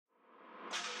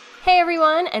Hey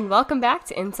everyone, and welcome back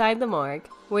to Inside the Morgue.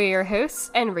 We're your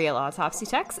hosts and real autopsy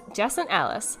techs, Jess and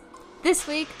Alice. This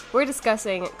week, we're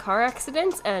discussing car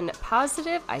accidents and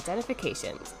positive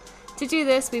identifications. To do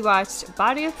this, we watched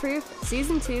Body of Proof,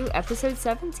 Season 2, Episode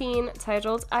 17,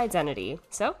 titled Identity.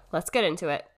 So, let's get into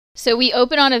it. So we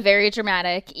open on a very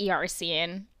dramatic ER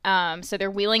scene. So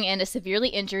they're wheeling in a severely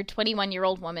injured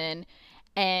 21-year-old woman,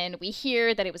 and we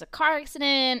hear that it was a car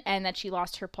accident and that she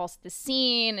lost her pulse at the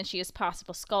scene and she has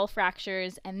possible skull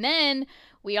fractures. And then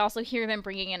we also hear them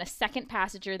bringing in a second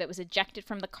passenger that was ejected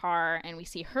from the car, and we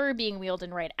see her being wheeled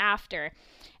in right after.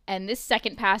 And this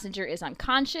second passenger is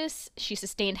unconscious. She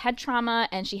sustained head trauma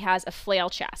and she has a flail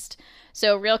chest.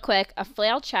 So real quick, a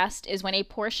flail chest is when a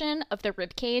portion of the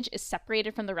rib cage is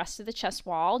separated from the rest of the chest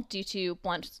wall due to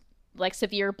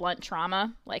severe blunt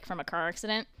trauma, like from a car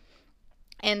accident.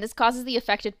 And this causes the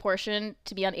affected portion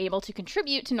to be unable to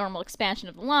contribute to normal expansion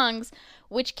of the lungs,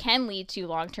 which can lead to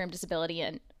long-term disability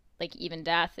and even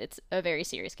death. It's a very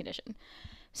serious condition.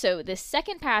 So this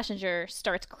second passenger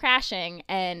starts crashing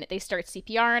and they start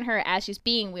CPR on her as she's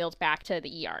being wheeled back to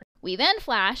the ER. We then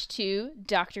flash to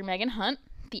Dr. Megan Hunt,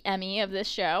 the Emmy of this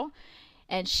show,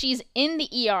 and she's in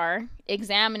the ER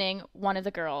examining one of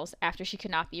the girls after she could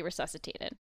not be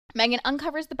resuscitated. Megan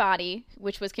uncovers the body,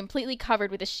 which was completely covered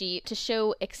with a sheet, to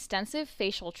show extensive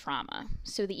facial trauma.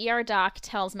 So the ER doc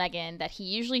tells Megan that he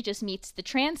usually just meets the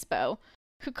transpo,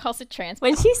 who calls it transpo.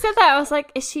 When she said that, I was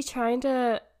like, is she trying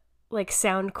to,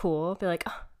 sound cool? Be like,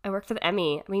 oh, I work for the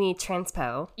Emmy. We need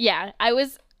transpo. Yeah, I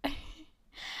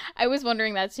was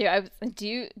wondering that too.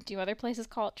 Do other places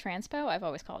call it transpo? I've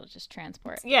always called it just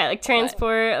transport. Yeah,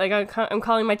 transport. I'm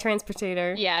calling my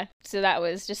transportator. Yeah, so that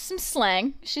was just some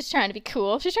slang. She's trying to be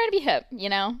cool. She's trying to be hip, you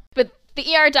know? But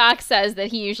the ER doc says that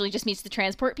he usually just meets the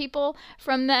transport people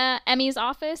from the Emmy's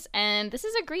office, and this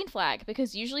is a green flag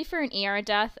because usually for an ER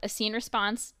death, a scene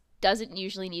response doesn't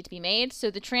usually need to be made, so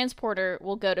the transporter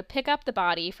will go to pick up the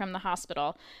body from the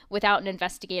hospital without an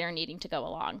investigator needing to go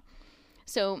along.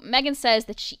 So Megan says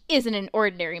that she isn't an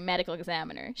ordinary medical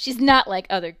examiner. She's not like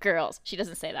other girls. She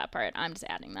doesn't say that part. I'm just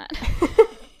adding that.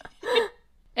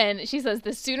 And she says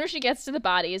the sooner she gets to the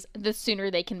bodies, the sooner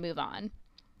they can move on.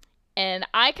 And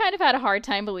I kind of had a hard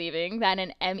time believing that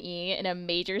an ME in a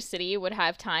major city would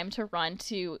have time to run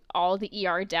to all the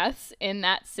ER deaths in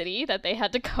that city that they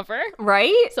had to cover.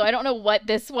 Right? So I don't know why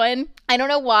this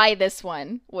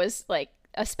one was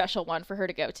a special one for her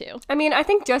to go to. I mean, I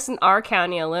think just in our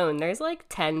county alone, there's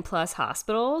 10 plus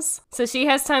hospitals. So she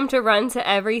has time to run to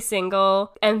every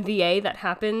single MVA that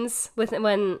happens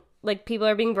when people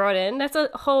are being brought in. That's a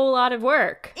whole lot of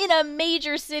work. In a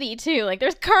major city, too.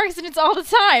 There's car accidents all the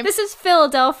time. This is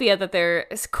Philadelphia that they're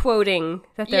quoting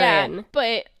that they're in.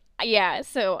 But, yeah,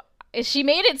 so she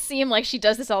made it seem like she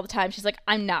does this all the time. She's like,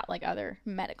 I'm not like other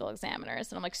medical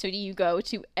examiners. And I'm like, so do you go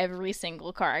to every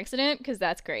single car accident? Because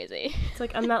that's crazy.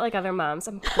 It's I'm not like other moms.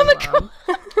 I'm a cool mom.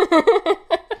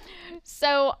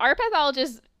 So our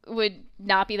pathologists would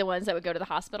not be the ones that would go to the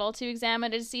hospital to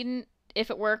examine a decedent if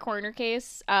it were a coroner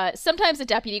case. Sometimes a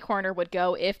deputy coroner would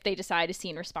go if they decide a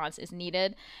scene response is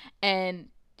needed. And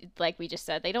like we just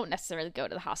said, they don't necessarily go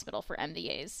to the hospital for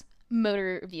MVAs.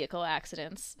 Motor vehicle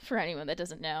accidents, for anyone that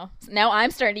doesn't know. Now I'm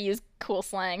starting to use cool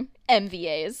slang,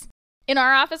 MVAs. In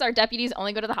our office, our deputies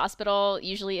only go to the hospital,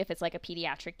 usually if it's a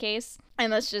pediatric case.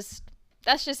 And that's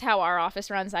just how our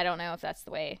office runs. I don't know if that's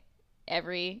the way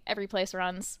every place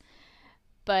runs.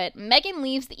 But Megan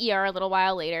leaves the ER a little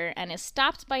while later and is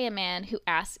stopped by a man who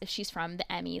asks if she's from the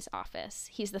Emmy's office.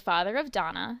 He's the father of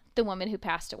Donna, the woman who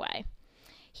passed away.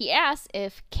 He asks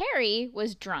if Carrie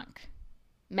was drunk.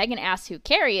 Megan asks who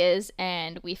Carrie is,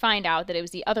 and we find out that it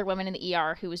was the other woman in the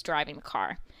ER who was driving the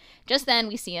car. Just then,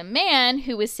 we see a man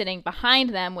who was sitting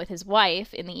behind them with his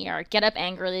wife in the ER get up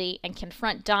angrily and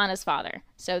confront Donna's father.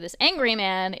 So this angry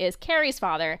man is Carrie's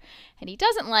father, and he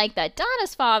doesn't like that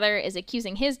Donna's father is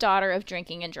accusing his daughter of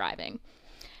drinking and driving.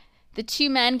 The two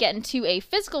men get into a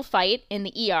physical fight in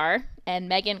the ER, and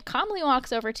Megan calmly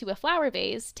walks over to a flower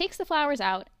vase, takes the flowers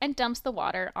out, and dumps the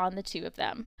water on the two of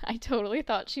them. I totally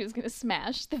thought she was going to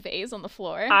smash the vase on the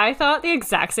floor. I thought the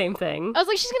exact same thing. I was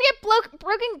like, she's going to get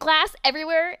broken glass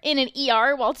everywhere in an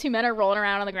ER while two men are rolling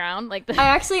around on the ground.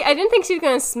 I didn't think she was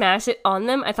going to smash it on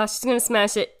them. I thought she was going to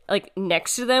smash it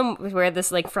next to them where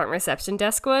this front reception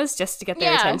desk was, just to get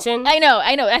their attention. I know.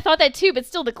 I thought that too, but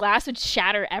still the glass would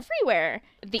shatter everywhere.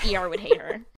 The ER would hate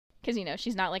her. Because,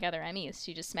 she's not like other Emmys.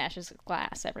 She just smashes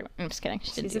glass everywhere. I'm just kidding.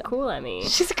 She's a cool Emmy.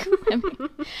 She's a cool Emmy.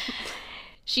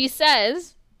 She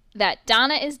says that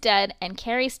Donna is dead and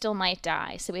Carrie still might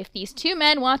die. So if these two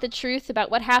men want the truth about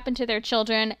what happened to their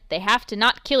children, they have to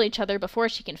not kill each other before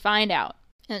she can find out.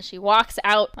 And she walks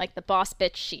out like the boss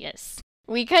bitch she is.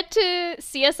 We cut to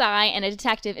CSI and a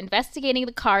detective investigating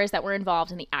the cars that were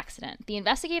involved in the accident. The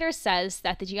investigator says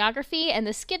that the geography and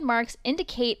the skid marks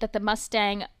indicate that the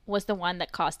Mustang was the one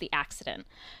that caused the accident.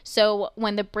 So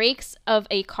when the brakes of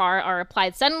a car are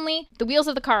applied suddenly, the wheels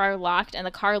of the car are locked and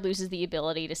the car loses the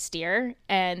ability to steer,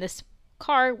 and this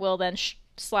car will then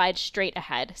slide straight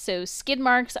ahead. So skid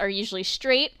marks are usually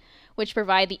straight, which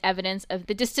provide the evidence of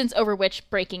the distance over which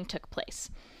braking took place.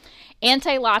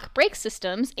 Anti-lock brake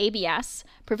systems, ABS,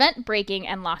 prevent braking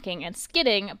and locking and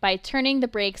skidding by turning the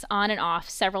brakes on and off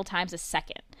several times a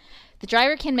second. The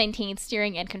driver can maintain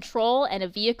steering and control, and a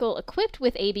vehicle equipped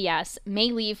with ABS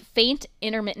may leave faint,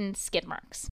 intermittent skid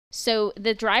marks. So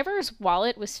the driver's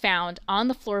wallet was found on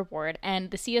the floorboard,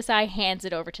 and the CSI hands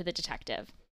it over to the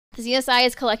detective. The CSI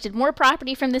has collected more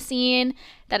property from the scene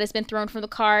that has been thrown from the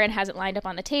car and has it lined up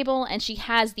on the table, and she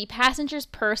has the passenger's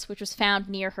purse, which was found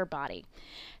near her body.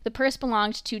 The purse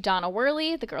belonged to Donna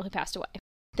Worley, the girl who passed away.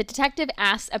 The detective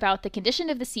asks about the condition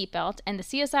of the seatbelt, and the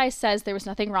CSI says there was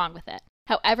nothing wrong with it.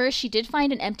 However, she did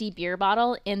find an empty beer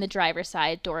bottle in the driver's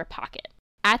side door pocket.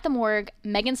 At the morgue,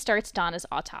 Megan starts Donna's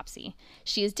autopsy.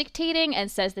 She is dictating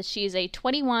and says that she is a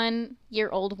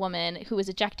 21-year-old woman who was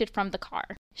ejected from the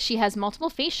car. She has multiple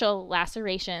facial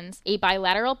lacerations, a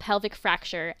bilateral pelvic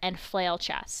fracture, and flail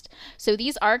chest. So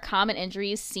these are common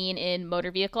injuries seen in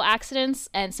motor vehicle accidents,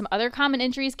 and some other common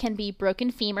injuries can be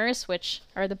broken femurs, which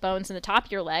are the bones in the top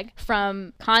of your leg,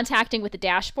 from contacting with the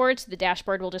dashboard. So the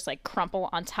dashboard will just like crumple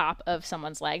on top of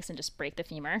someone's legs and just break the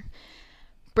femur.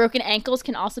 Broken ankles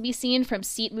can also be seen from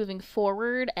seat moving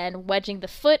forward and wedging the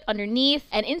foot underneath.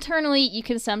 And internally, you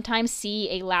can sometimes see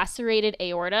a lacerated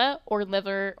aorta or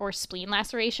liver or spleen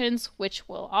lacerations, which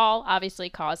will all obviously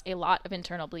cause a lot of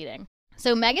internal bleeding.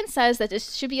 So Megan says that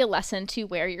this should be a lesson to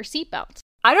wear your seatbelt.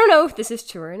 I don't know if this is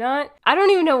true or not. I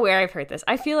don't even know where I've heard this.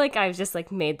 I feel like I've just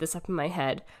made this up in my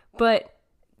head. But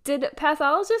did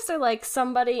pathologists or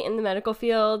somebody in the medical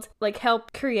field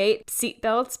help create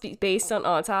seatbelts based on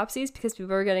autopsies because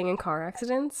people were getting in car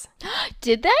accidents?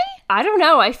 Did they? I don't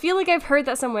know. I feel like I've heard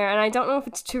that somewhere, and I don't know if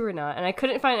it's true or not. And I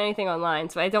couldn't find anything online,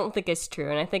 so I don't think it's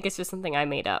true. And I think it's just something I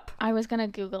made up. I was gonna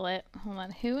Google it. Hold on.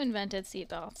 Who invented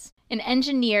seatbelts? An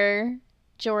engineer,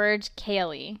 George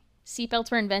Cayley.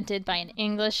 Seatbelts were invented by an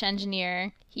English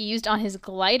engineer. He used on his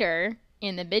glider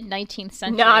in the mid-19th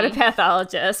century. Not a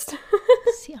pathologist.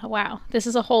 Wow, this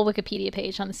is a whole Wikipedia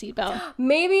page on the seatbelt.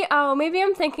 Maybe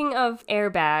I'm thinking of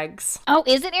airbags. Oh,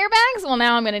 is it airbags? Well,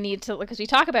 now I'm gonna need to, because we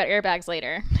talk about airbags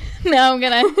later. Now I'm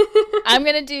gonna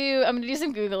do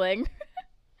some Googling.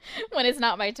 When it's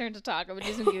not my turn to talk, I'm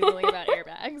gonna do some Googling about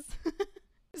airbags.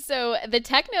 So the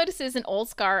tech notices an old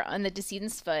scar on the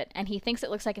decedent's foot, and he thinks it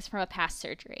looks like it's from a past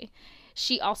surgery.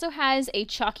 She also has a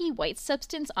chalky white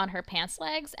substance on her pants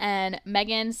legs, and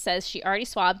Megan says she already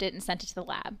swabbed it and sent it to the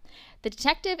lab. The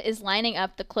detective is lining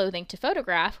up the clothing to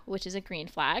photograph, which is a green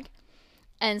flag,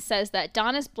 and says that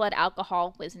Donna's blood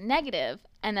alcohol was negative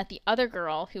and that the other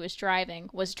girl who was driving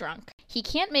was drunk. He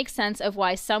can't make sense of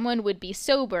why someone would be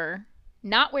sober,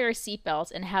 not wear a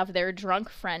seatbelt, and have their drunk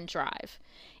friend drive.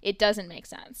 It doesn't make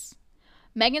sense.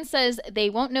 Megan says they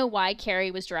won't know why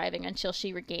Carrie was driving until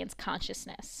she regains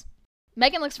consciousness.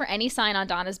 Megan looks for any sign on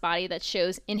Donna's body that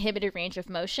shows inhibited range of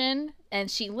motion, and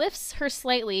she lifts her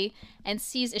slightly and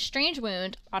sees a strange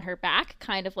wound on her back,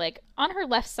 kind of on her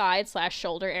left side /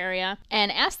 shoulder area,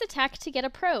 and asks the tech to get a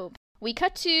probe. We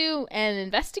cut to an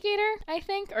investigator, I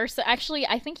think,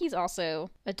 I think he's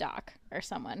also a doc or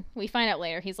someone. We find out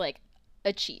later he's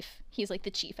a chief. He's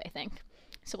the chief, I think.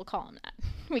 So we'll call him that.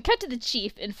 We cut to the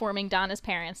chief informing Donna's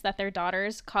parents that their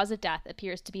daughter's cause of death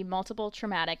appears to be multiple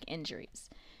traumatic injuries.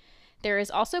 There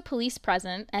is also police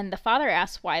present, and the father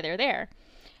asks why they're there.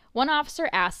 One officer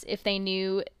asks if they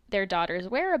knew their daughter's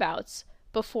whereabouts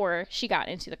before she got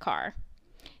into the car.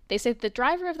 They say the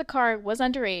driver of the car was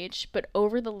underage, but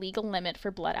over the legal limit for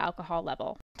blood alcohol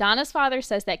level. Donna's father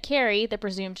says that Carrie, the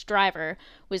presumed driver,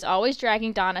 was always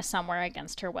dragging Donna somewhere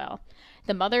against her will.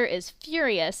 The mother is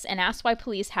furious and asks why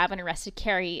police haven't arrested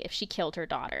Carrie if she killed her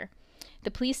daughter.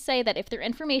 The police say that if their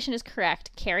information is correct,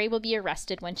 Carrie will be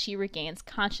arrested when she regains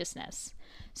consciousness.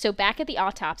 So back at the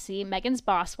autopsy, Megan's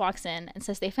boss walks in and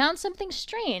says they found something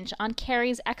strange on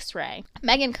Carrie's x-ray.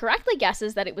 Megan correctly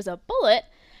guesses that it was a bullet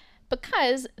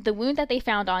because the wound that they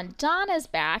found on Donna's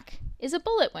back is a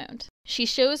bullet wound. She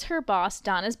shows her boss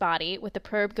Donna's body with the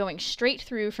probe going straight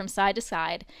through from side to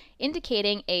side,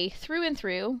 indicating a through and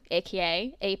through,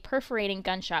 aka a perforating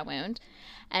gunshot wound.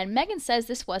 And Megan says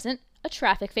this wasn't a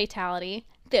traffic fatality.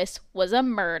 This was a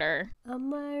murder. A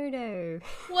murder.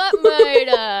 What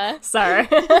murder? Sorry.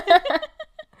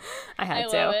 I had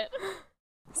to. Love it.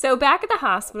 So back at the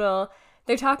hospital,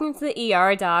 they're talking to the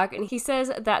ER doc, and he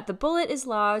says that the bullet is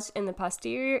lodged in the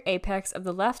posterior apex of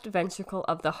the left ventricle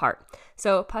of the heart.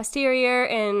 So posterior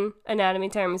in anatomy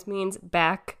terms means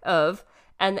back of,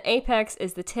 and the apex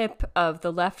is the tip of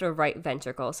the left or right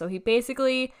ventricle. So he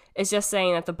basically is just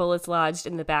saying that the bullet's lodged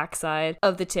in the backside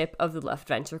of the tip of the left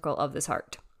ventricle of this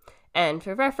heart. And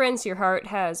for reference, your heart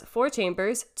has 4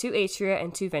 chambers, 2 atria,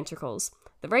 and 2 ventricles.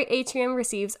 The right atrium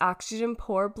receives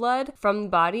oxygen-poor blood from the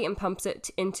body and pumps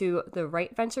it into the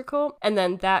right ventricle. And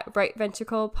then that right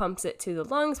ventricle pumps it to the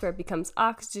lungs where it becomes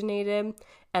oxygenated.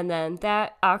 And then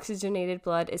that oxygenated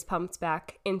blood is pumped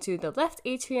back into the left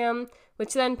atrium,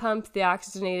 which then pumps the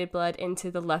oxygenated blood into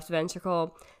the left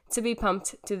ventricle to be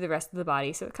pumped to the rest of the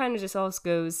body. So it kind of just all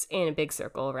goes in a big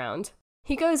circle around.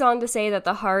 He goes on to say that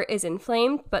the heart is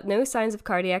inflamed, but no signs of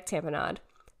cardiac tamponade.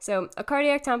 So a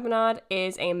cardiac tamponade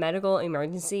is a medical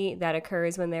emergency that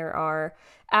occurs when there are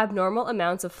abnormal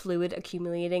amounts of fluid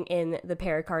accumulating in the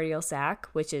pericardial sac,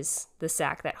 which is the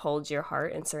sac that holds your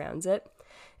heart and surrounds it.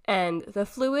 And the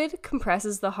fluid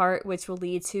compresses the heart, which will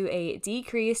lead to a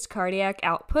decreased cardiac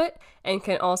output and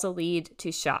can also lead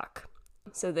to shock.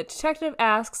 So the detective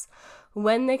asks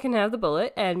when they can have the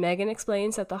bullet, and Megan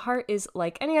explains that the heart is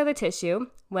like any other tissue.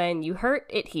 When you hurt,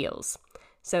 it heals.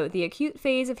 So the acute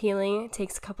phase of healing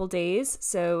takes a couple days.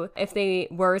 So if they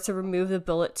were to remove the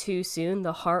bullet too soon,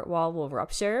 the heart wall will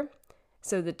rupture.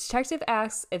 So the detective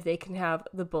asks if they can have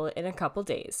the bullet in a couple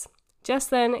days.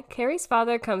 Just then, Carrie's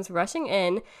father comes rushing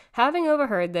in, having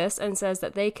overheard this, and says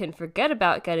that they can forget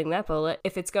about getting that bullet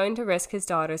if it's going to risk his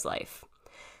daughter's life.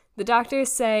 The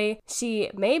doctors say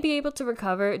she may be able to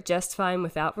recover just fine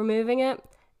without removing it,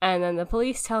 and then the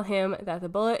police tell him that the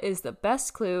bullet is the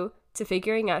best clue to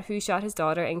figuring out who shot his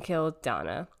daughter and killed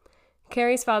Donna.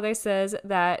 Carrie's father says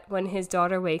that when his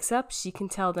daughter wakes up, she can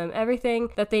tell them everything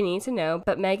that they need to know,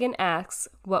 but Megan asks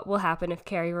what will happen if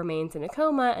Carrie remains in a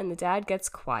coma, and the dad gets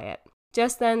quiet.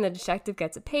 Just then, the detective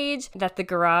gets a page that the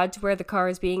garage where the car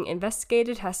is being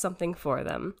investigated has something for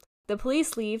them. The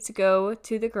police leave to go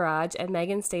to the garage, and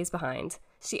Megan stays behind.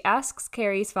 She asks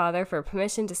Carrie's father for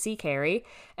permission to see Carrie,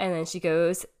 and then she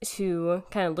goes to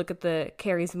kind of look at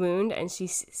Carrie's wound, and she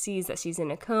sees that she's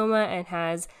in a coma and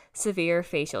has severe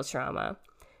facial trauma.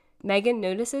 Megan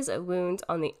notices a wound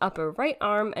on the upper right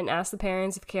arm and asks the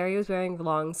parents if Carrie was wearing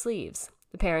long sleeves.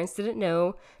 The parents didn't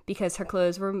know because her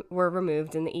clothes were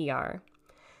removed in the ER.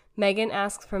 Megan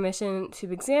asks permission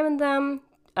to examine them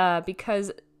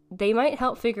because they might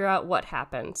help figure out what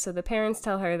happened. So the parents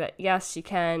tell her that yes, she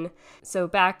can. So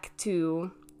back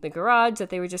to the garage that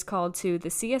they were just called to, the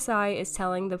CSI is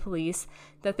telling the police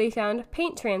that they found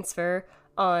paint transfer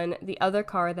on the other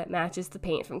car that matches the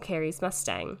paint from Carrie's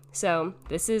Mustang. So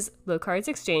this is Locard's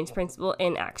exchange principle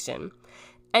in action.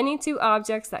 Any 2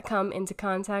 objects that come into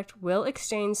contact will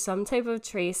exchange some type of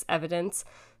trace evidence.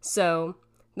 So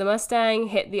the Mustang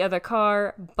hit the other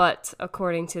car, but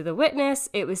according to the witness,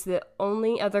 it was the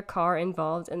only other car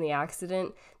involved in the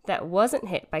accident that wasn't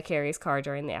hit by Carrie's car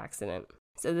during the accident.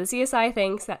 So the CSI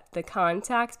thinks that the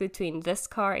contact between this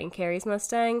car and Carrie's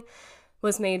Mustang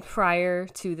was made prior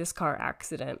to this car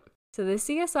accident. So the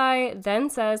CSI then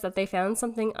says that they found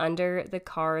something under the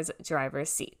car's driver's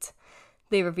seat.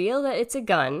 They reveal that it's a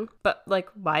gun, but,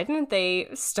 why didn't they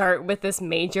start with this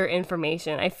major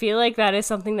information? I feel like that is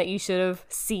something that you should have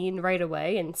seen right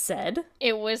away and said.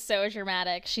 It was so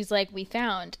dramatic. She's like, we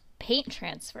found paint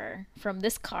transfer from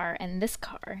this car and this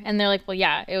car. And they're like, well,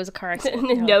 yeah, it was a car accident.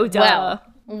 No, duh. Well,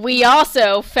 we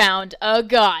also found a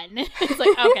gun. It's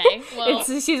like, okay, well.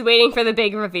 She's waiting for the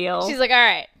big reveal. She's like, all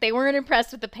right, they weren't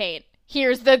impressed with the paint.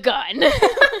 Here's the gun.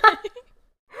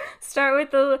 Start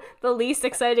with the least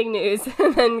exciting news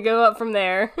and then go up from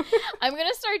there. I'm going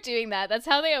to start doing that. That's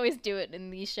how they always do it in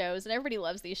these shows, and everybody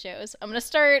loves these shows. I'm going to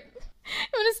start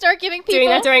giving people... Doing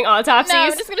that during autopsies? No,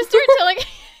 I'm just going to start telling...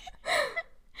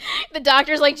 The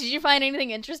doctor's like, did you find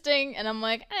anything interesting? And I'm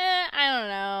like, I don't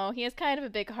know. He has kind of a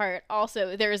big heart.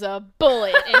 Also, there's a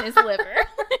bullet in his liver.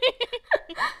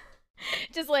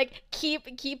 Just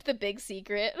keep the big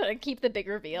secret, keep the big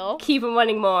reveal. Keep him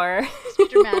wanting more. Just be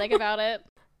dramatic about it.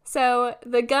 So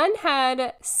the gun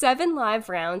had 7 live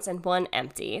rounds and 1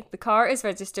 empty. The car is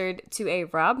registered to a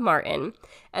Rob Martin.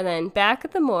 And then back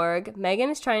at the morgue,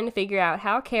 Megan is trying to figure out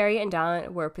how Carrie and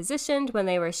Donna were positioned when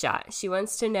they were shot. She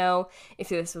wants to know if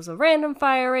this was a random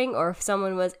firing or if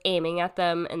someone was aiming at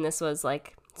them and this was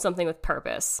something with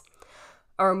purpose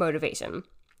or motivation.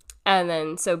 And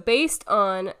then, so based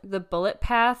on the bullet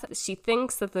path, she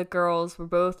thinks that the girls were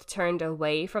both turned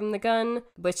away from the gun,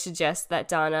 which suggests that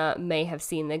Donna may have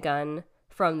seen the gun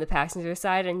from the passenger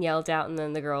side and yelled out, and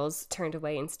then the girls turned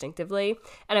away instinctively.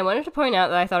 And I wanted to point out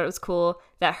that I thought it was cool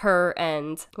that her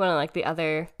and one of like the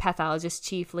other pathologist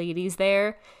chief ladies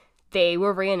there, they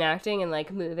were reenacting and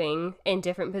like moving in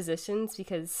different positions,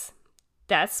 because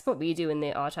that's what we do in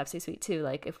the autopsy suite too.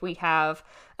 Like if we have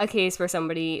a case where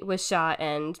somebody was shot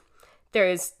and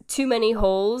there's too many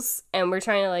holes and we're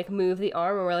trying to like move the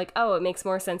arm, and we're like, oh, it makes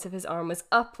more sense if his arm was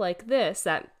up like this,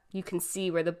 that you can see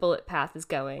where the bullet path is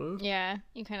going. Yeah,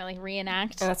 you kind of like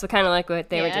reenact. And that's kind of like what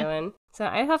they were doing. So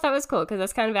I thought that was cool because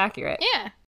that's kind of accurate. Yeah.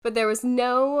 But there was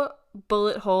no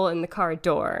bullet hole in the car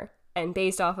door. And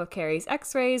based off of Carrie's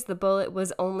x-rays, the bullet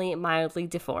was only mildly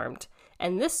deformed.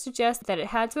 And this suggests that it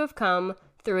had to have come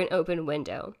through an open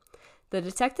window. The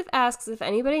detective asks if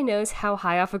anybody knows how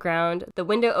high off the ground the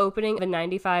window opening of a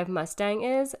 95 Mustang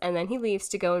is, and then he leaves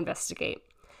to go investigate.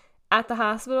 At the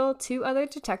hospital, 2 other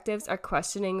detectives are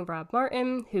questioning Rob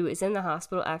Martin, who is in the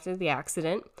hospital after the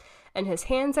accident, and his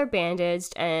hands are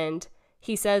bandaged, and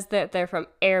he says that they're from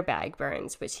airbag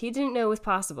burns, which he didn't know was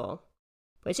possible.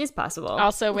 Which is possible.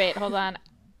 Also, wait, hold on.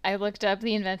 I looked up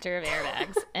the inventor of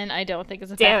airbags, and I don't think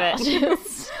it's a Damn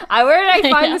pathologist. Where did I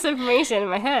find this information in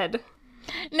my head?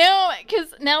 No,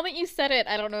 because now that you said it,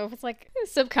 I don't know if it's like a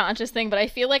subconscious thing, but I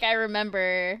feel like I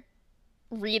remember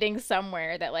reading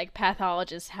somewhere that like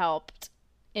pathologists helped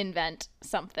invent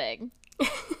something.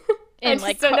 I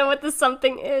just don't know what the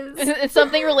something is. It's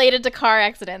something related to car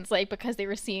accidents, like because they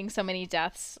were seeing so many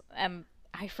deaths.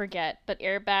 I forget, but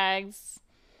airbags.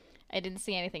 I didn't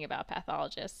see anything about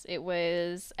pathologists. There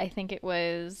was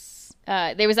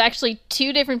actually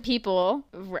 2 different people,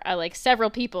 like several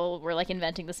people were like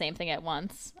inventing the same thing at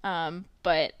once.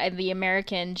 But the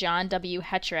American John W.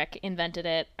 Hetrick invented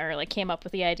it, or like came up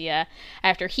with the idea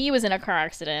after he was in a car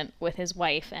accident with his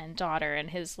wife and daughter, and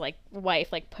his like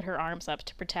wife like put her arms up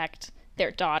to protect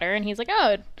their daughter, and he's like,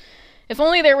 oh, if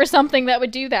only there was something that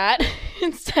would do that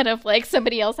instead of like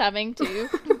somebody else having to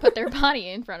put their body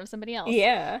in front of somebody else.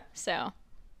 Yeah. So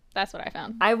that's what I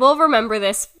found. I will remember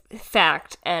this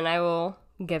fact and I will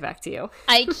get back to you.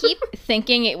 I keep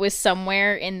thinking it was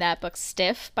somewhere in that book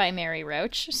Stiff by Mary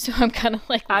Roach. So I'm kind of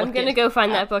like, I'm going to go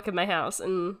find that book in my house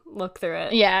and look through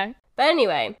it. Yeah. But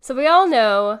anyway, so we all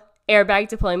know airbag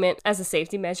deployment as a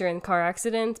safety measure in car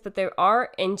accidents, but there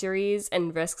are injuries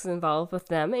and risks involved with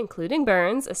them, including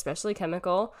burns, especially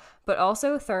chemical, but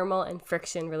also thermal and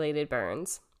friction-related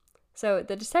burns. So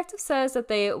the detective says that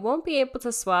they won't be able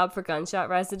to swab for gunshot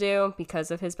residue because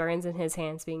of his burns and his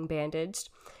hands being bandaged,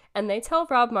 and they tell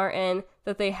Rob Martin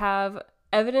that they have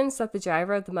evidence that the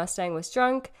driver of the Mustang was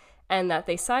drunk and that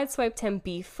they sideswiped him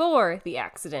before the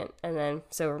accident, and then,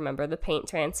 so remember the paint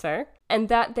transfer, and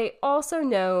that they also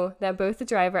know that both the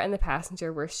driver and the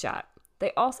passenger were shot.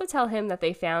 They also tell him that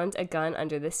they found a gun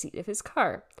under the seat of his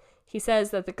car. He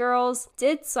says that the girls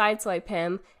did sideswipe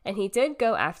him, and he did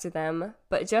go after them,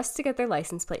 but just to get their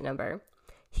license plate number.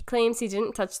 He claims he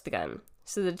didn't touch the gun,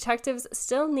 so the detectives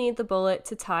still need the bullet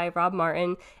to tie Rob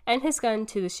Martin and his gun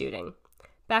to the shooting.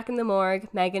 Back in the morgue,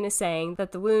 Megan is saying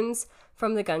that the wounds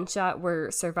from the gunshot were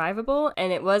survivable,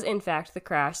 and it was in fact the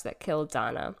crash that killed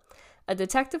Donna. A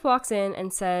detective walks in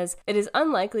and says it is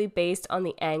unlikely based on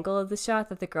the angle of the shot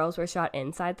that the girls were shot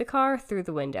inside the car through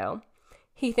the window.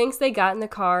 He thinks they got in the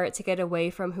car to get away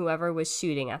from whoever was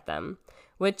shooting at them,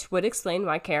 which would explain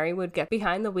why Carrie would get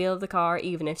behind the wheel of the car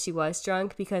even if she was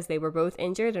drunk, because they were both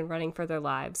injured and running for their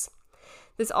lives.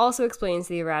 This also explains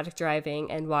the erratic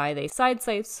driving and why they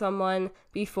sideswiped someone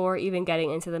before even getting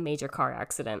into the major car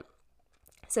accident.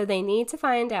 So they need to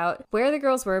find out where the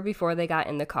girls were before they got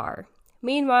in the car.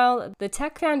 Meanwhile, the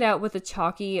tech found out what the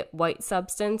chalky white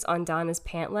substance on Donna's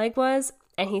pant leg was,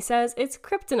 and he says it's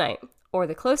kryptonite, or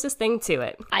the closest thing to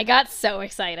it. I got so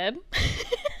excited.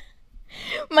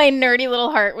 My nerdy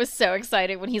little heart was so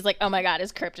excited when he's like, oh my god,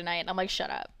 it's kryptonite. I'm like,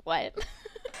 shut up. What?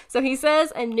 So he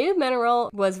says a new mineral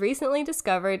was recently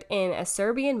discovered in a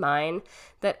Serbian mine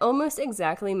that almost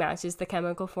exactly matches the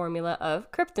chemical formula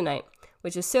of kryptonite,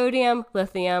 which is sodium,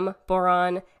 lithium,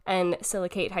 boron, and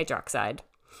silicate hydroxide.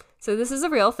 So this is a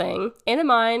real thing. In a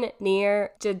mine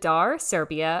near Jadar,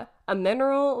 Serbia, a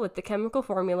mineral with the chemical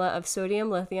formula of sodium,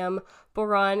 lithium,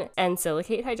 boron, and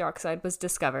silicate hydroxide was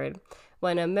discovered.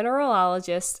 When a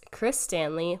mineralologist, Chris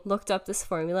Stanley, looked up this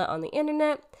formula on the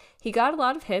internet, he got a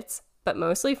lot of hits, but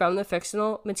mostly from the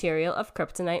fictional material of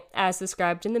kryptonite as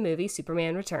described in the movie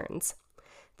Superman Returns.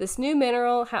 This new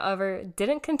mineral, however,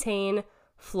 didn't contain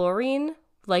fluorine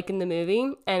like in the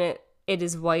movie, and it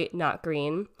is white, not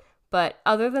green. But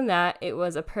other than that, it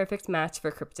was a perfect match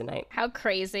for kryptonite. How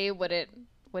crazy would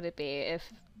it be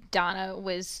if Donna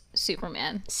was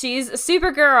Superman? She's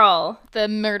Supergirl. The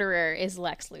murderer is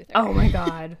Lex Luthor. Oh my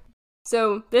god.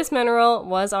 So this mineral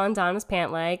was on Donna's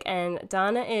pant leg, and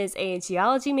Donna is a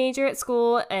geology major at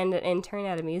school and an intern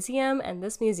at a museum, and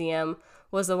this museum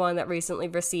was the one that recently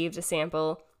received a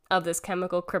sample of this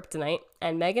chemical kryptonite,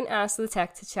 and Megan asked the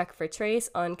tech to check for trace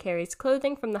on Carrie's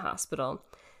clothing from the hospital.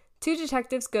 2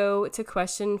 detectives go to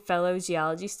question fellow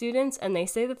geology students, and they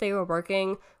say that they were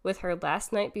working with her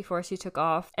last night before she took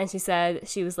off, and she said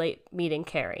she was late meeting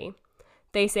Carrie.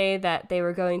 They say that they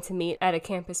were going to meet at a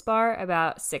campus bar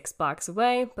about 6 blocks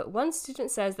away, but one student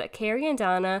says that Carrie and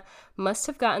Donna must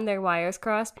have gotten their wires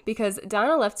crossed because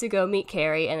Donna left to go meet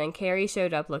Carrie, and then Carrie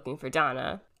showed up looking for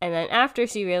Donna. And then after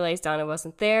she realized Donna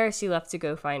wasn't there, she left to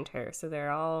go find her, so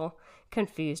they're all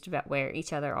confused about where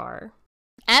each other are.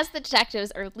 As the detectives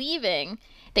are leaving,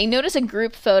 they notice a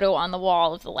group photo on the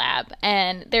wall of the lab,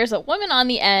 and there's a woman on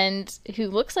the end who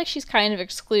looks like she's kind of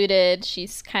excluded.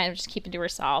 She's kind of just keeping to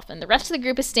herself, and the rest of the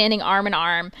group is standing arm in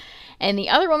arm, and the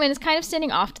other woman is kind of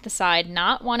standing off to the side,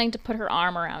 not wanting to put her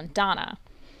arm around Donna.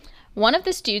 One of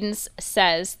the students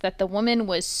says that the woman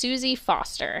was Susie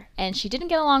Foster, and she didn't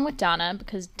get along with Donna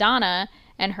because Donna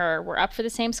and her were up for the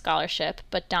same scholarship,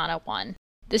 but Donna won.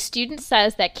 The student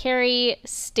says that Carrie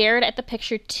stared at the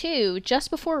picture too just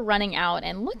before running out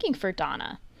and looking for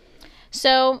Donna.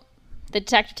 So the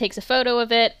detective takes a photo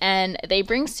of it, and they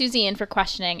bring Susie in for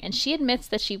questioning, and she admits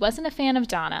that she wasn't a fan of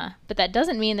Donna, but that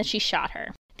doesn't mean that she shot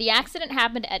her. The accident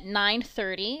happened at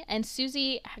 9:30, and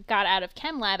Susie got out of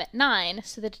chem lab at 9,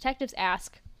 so the detectives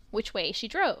ask which way she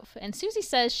drove. And Susie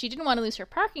says she didn't want to lose her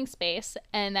parking space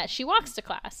and that she walks to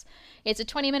class. It's a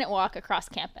 20-minute walk across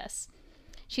campus.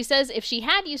 She says if she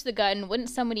had used the gun, wouldn't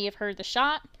somebody have heard the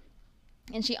shot?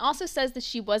 And she also says that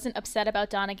she wasn't upset about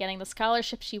Donna getting the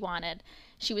scholarship she wanted.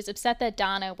 She was upset that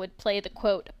Donna would play the,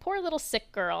 quote, poor little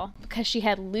sick girl because she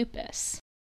had lupus.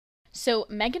 So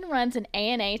Megan runs an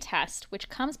ANA test, which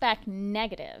comes back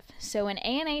negative. So an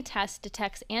ANA test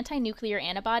detects anti-nuclear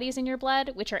antibodies in your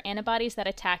blood, which are antibodies that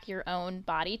attack your own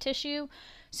body tissue.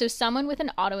 So someone with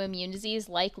an autoimmune disease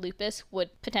like lupus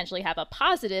would potentially have a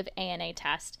positive ANA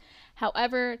test.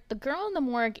 However, the girl in the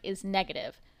morgue is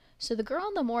negative. So the girl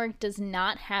in the morgue does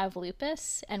not have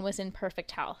lupus and was in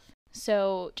perfect health.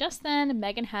 So just then,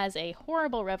 Megan has a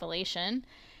horrible revelation.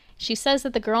 She says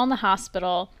that the girl in the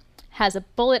hospital has a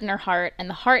bullet in her heart and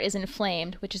the heart is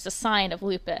inflamed, which is a sign of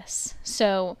lupus.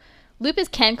 So lupus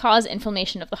can cause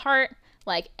inflammation of the heart,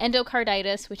 like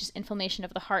endocarditis, which is inflammation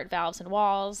of the heart valves and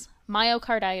walls,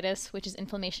 myocarditis, which is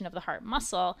inflammation of the heart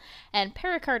muscle, and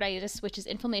pericarditis, which is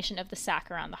inflammation of the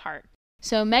sac around the heart.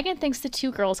 So Megan thinks the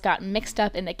 2 girls got mixed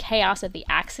up in the chaos of the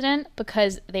accident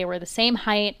because they were the same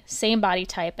height, same body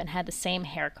type, and had the same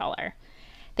hair color.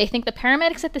 They think the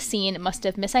paramedics at the scene must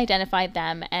have misidentified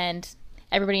them, and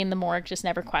everybody in the morgue just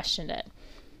never questioned it.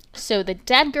 So the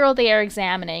dead girl they are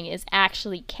examining is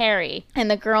actually Carrie,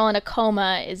 and the girl in a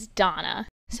coma is Donna.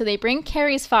 So they bring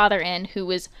Carrie's father in, who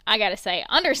was, I gotta say,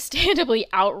 understandably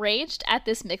outraged at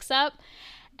this mix-up,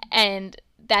 and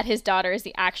that his daughter is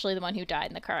actually the one who died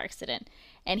in the car accident.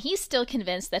 And he's still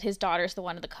convinced that his daughter's the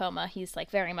one in the coma. He's,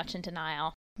 very much in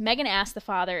denial. Megan asked the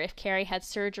father if Carrie had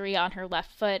surgery on her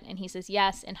left foot, and he says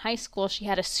yes. In high school, she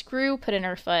had a screw put in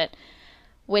her foot,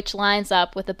 which lines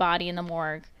up with the body in the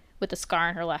morgue with the scar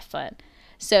on her left foot.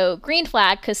 So green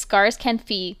flag, because scars can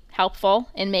be helpful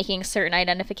in making certain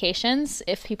identifications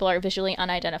if people are visually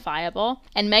unidentifiable.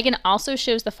 And Megan also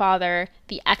shows the father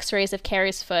the x-rays of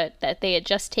Carrie's foot that they had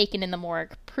just taken in the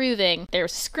morgue, proving there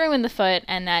was a screw in the foot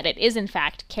and that it is in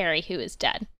fact Carrie who is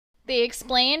dead. They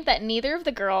explained that neither of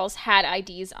the girls had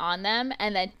IDs on them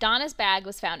and that Donna's bag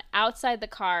was found outside the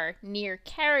car near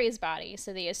Carrie's body,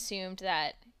 so they assumed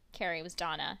that Carrie was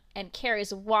Donna, and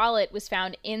Carrie's wallet was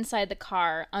found inside the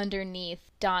car underneath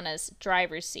Donna's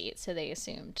driver's seat, so they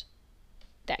assumed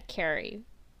that Carrie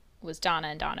was Donna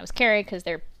and Donna was Carrie because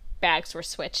their bags were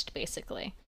switched,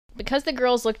 basically. Because the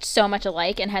girls looked so much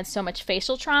alike and had so much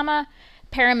facial trauma,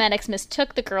 paramedics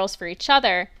mistook the girls for each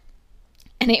other,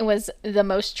 and it was the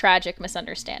most tragic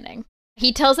misunderstanding.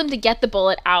 He tells them to get the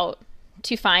bullet out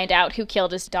to find out who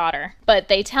killed his daughter, but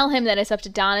they tell him that it's up to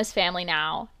Donna's family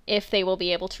now if they will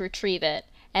be able to retrieve it,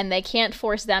 and they can't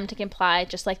force them to comply,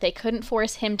 just like they couldn't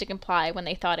force him to comply when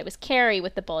they thought it was Carrie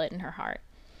with the bullet in her heart.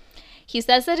 He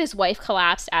says that his wife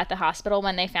collapsed at the hospital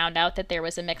when they found out that there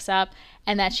was a mix-up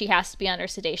and that she has to be under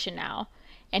sedation now.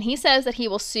 And he says that he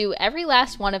will sue every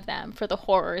last one of them for the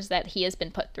horrors that he has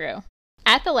been put through.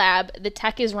 At the lab, the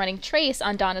tech is running trace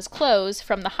on Donna's clothes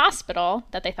from the hospital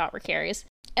that they thought were Carrie's.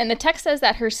 And the tech says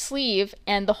that her sleeve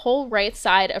and the whole right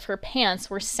side of her pants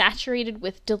were saturated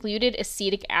with diluted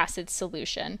acetic acid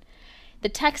solution. The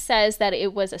tech says that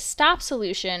it was a stop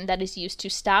solution that is used to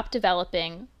stop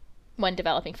developing when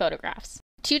developing photographs.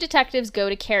 Two detectives go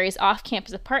to Carrie's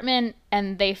off-campus apartment,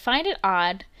 and they find it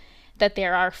odd that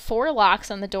there are 4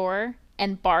 locks on the door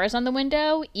and bars on the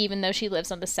window, even though she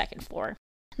lives on the 2nd floor.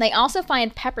 They also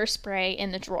find pepper spray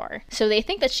in the drawer, so they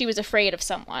think that she was afraid of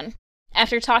someone.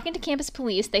 After talking to campus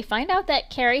police, they find out that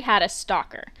Carrie had a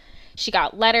stalker. She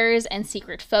got letters and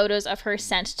secret photos of her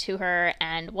sent to her,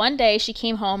 and one day she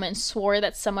came home and swore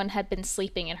that someone had been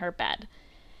sleeping in her bed.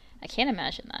 I can't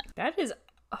imagine that. That is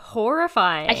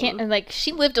horrifying. I can't, like,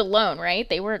 she lived alone, right?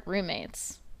 They weren't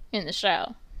roommates in the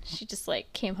show. She just,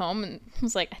 like, came home and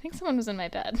was like, I think someone was in my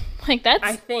bed. Like, that's...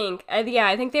 I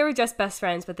think they were just best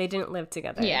friends, but they didn't live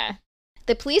together. Yeah.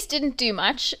 The police didn't do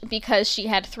much because she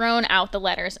had thrown out the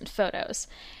letters and photos.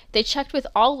 They checked with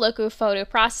all local photo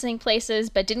processing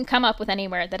places, but didn't come up with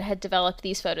anywhere that had developed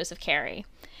these photos of Carrie.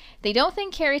 They don't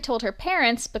think Carrie told her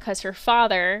parents because her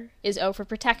father is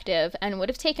overprotective and would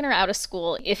have taken her out of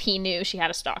school if he knew she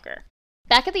had a stalker.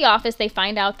 Back at the office, they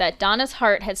find out that Donna's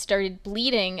heart had started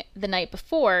bleeding the night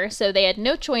before, so they had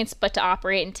no choice but to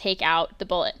operate and take out the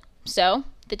bullet. So,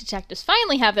 the detectives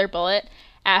finally have their bullet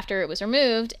after it was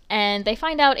removed, and they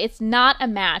find out it's not a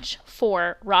match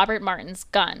for Robert Martin's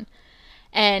gun.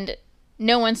 And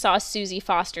no one saw Susie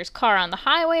Foster's car on the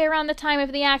highway around the time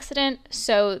of the accident,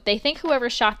 so they think whoever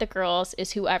shot the girls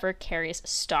is whoever Carrie's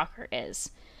stalker is.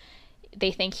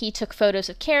 They think he took photos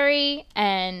of Carrie,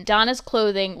 and Donna's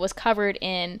clothing was covered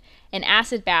in an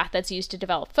acid bath that's used to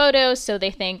develop photos, so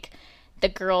they think the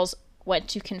girls went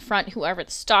to confront whoever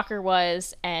the stalker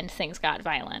was, and things got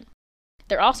violent.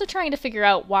 They're also trying to figure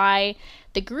out why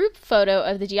the group photo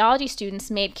of the geology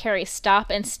students made Carrie stop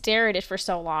and stare at it for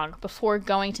so long before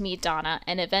going to meet Donna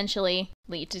and eventually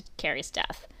lead to Carrie's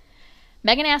death.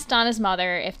 Megan asked Donna's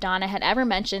mother if Donna had ever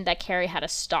mentioned that Carrie had a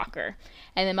stalker,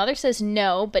 and the mother says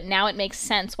no, but now it makes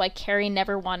sense why Carrie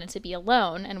never wanted to be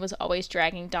alone and was always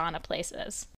dragging Donna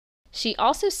places. She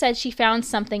also said she found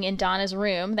something in Donna's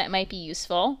room that might be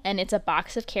useful, and it's a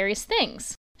box of Carrie's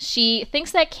things. She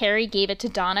thinks that Carrie gave it to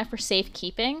Donna for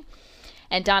safekeeping,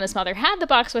 and Donna's mother had the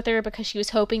box with her because she was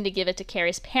hoping to give it to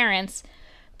Carrie's parents,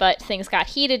 but things got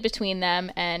heated between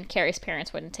them, and Carrie's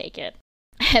parents wouldn't take it.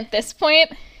 At this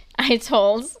point, I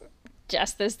told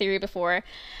Jess this theory before.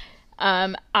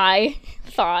 I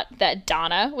thought that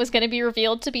Donna was going to be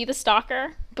revealed to be the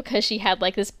stalker because she had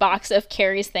like this box of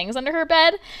Carrie's things under her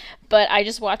bed, but I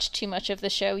just watched too much of the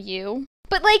show You.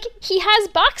 But, like, he has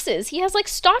boxes. He has, like,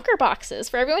 stalker boxes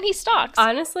for everyone he stalks.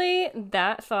 Honestly,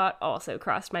 that thought also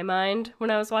crossed my mind when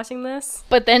I was watching this.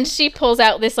 But then she pulls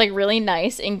out this, like, really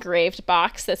nice engraved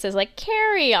box that says, like,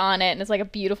 Carrie on it. And it's, like, a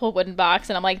beautiful wooden box.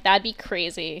 And I'm like, that'd be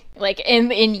crazy. Like,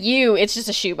 in You, it's just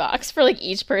a shoebox for, like,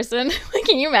 each person. Like,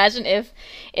 can you imagine if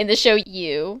in the show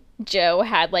You, Joe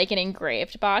had, like, an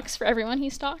engraved box for everyone he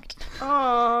stalked?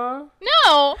 Aww.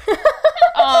 No!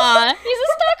 Aw, he's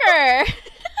a stalker!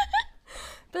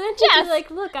 But then she'd be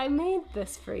like, look, I made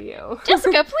this for you.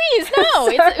 Jessica, please, no.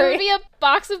 It would be a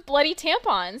box of bloody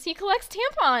tampons. He collects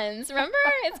tampons, remember?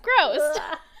 It's gross.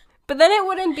 But then it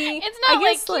wouldn't be... It's not I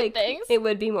guess, like cute things. It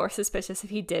would be more suspicious if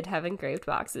he did have engraved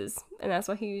boxes. And that's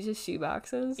why he uses shoe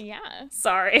boxes. Yeah.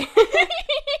 Sorry.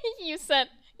 You said,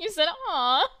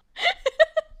 aw.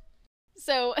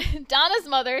 So, Donna's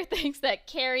mother thinks that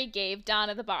Carrie gave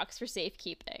Donna the box for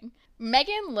safekeeping.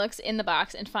 Megan looks in the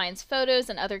box and finds photos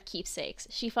and other keepsakes.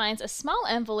 She finds a small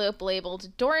envelope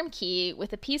labeled dorm key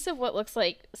with a piece of what looks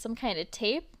like some kind of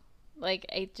tape,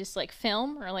 like just like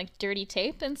film or like dirty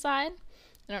tape inside.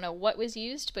 I don't know what was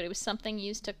used, but it was something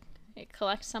used to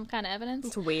collect some kind of evidence.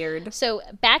 It's weird. So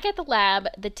back at the lab,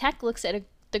 the tech looks at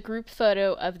the group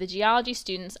photo of the geology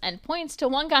students and points to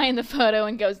one guy in the photo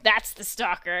and goes, "That's the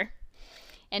stalker."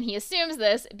 And he assumes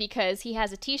this because he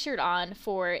has a t-shirt on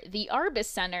for the Arbus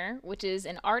Center, which is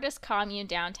an artist commune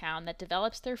downtown that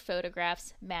develops their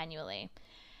photographs manually.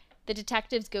 The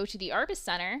detectives go to the Arbus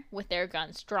Center with their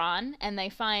guns drawn, and they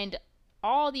find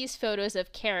all these photos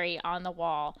of Carrie on the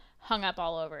wall, hung up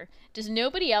all over. Does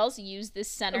nobody else use this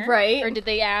center? Right. Or did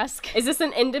they ask? Is this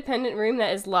an independent room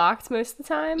that is locked most of the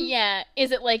time? Yeah.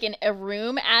 Is it like a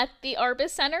room at the Arbus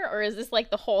Center, or is this like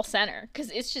the whole center?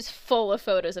 Because it's just full of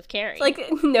photos of Carrie. Like,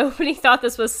 nobody thought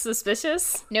this was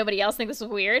suspicious? Nobody else think this was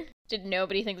weird? Did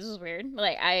nobody think this was weird?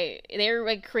 Like, they were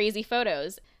like crazy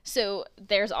photos. So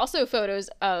there's also photos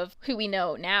of who we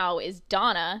know now is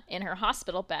Donna in her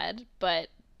hospital bed, but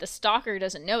the stalker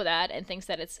doesn't know that and thinks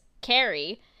that it's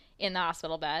Carrie in the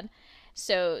hospital bed.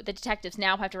 So the detectives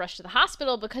now have to rush to the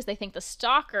hospital because they think the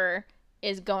stalker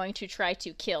is going to try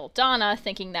to kill Donna,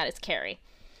 thinking that it's Carrie.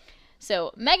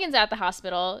 So Megan's at the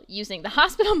hospital using the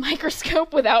hospital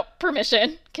microscope without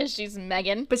permission because she's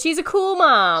Megan. But she's a cool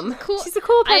mom. She's a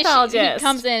cool pathologist. He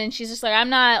comes in and she's just like, I'm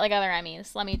not like other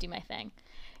Emmys. Let me do my thing.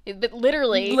 But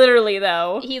literally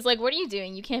though, he's like, what are you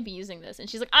doing? You can't be using this. And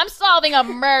she's like, I'm solving a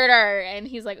murder. And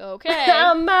he's like, okay.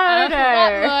 A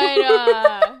murder. What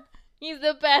murder? He's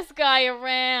the best guy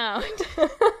around.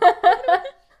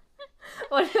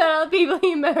 What about all the people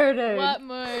he murdered? What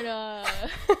murder?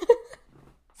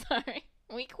 Sorry.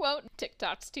 We quote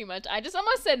TikToks too much. I just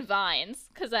almost said Vines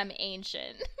because I'm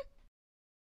ancient.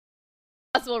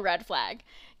 Possible red flag.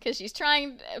 Because she's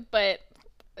trying, but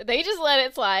they just let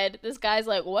it slide. This guy's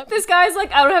like, what? This guy's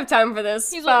like, I don't have time for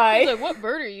this. He's Bye. like, what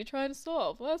murder are you trying to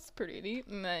solve? Well, that's pretty neat.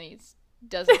 And then he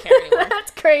doesn't care anymore.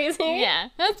 That's crazy. Yeah,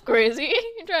 that's crazy.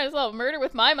 You're trying to solve murder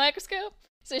with my microscope?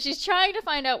 So she's trying to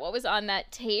find out what was on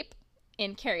that tape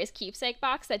in Carrie's keepsake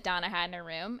box that Donna had in her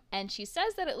room, and she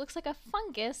says that it looks like a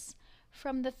fungus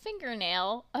from the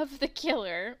fingernail of the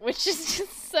killer, which is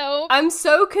just so... I'm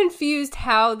so confused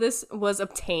how this was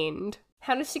obtained.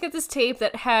 How did she get this tape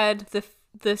that had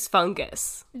this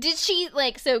fungus? Did she,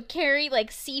 like, so Carrie,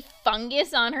 like, see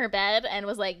fungus on her bed and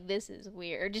was like, this is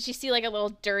weird? Did she see, like, a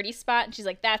little dirty spot and she's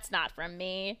like, that's not from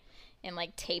me, and,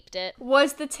 like, taped it?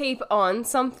 Was the tape on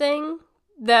something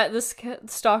that the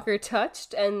stalker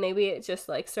touched and maybe it just,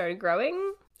 like, started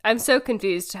growing? I'm so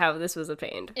confused how this was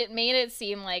obtained. It made it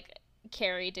seem like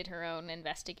Carrie did her own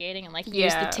investigating and, like,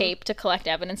 used the tape to collect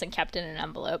evidence and kept it in an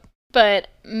envelope. But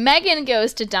Megan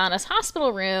goes to Donna's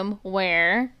hospital room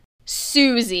where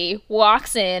Susie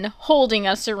walks in holding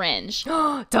a syringe.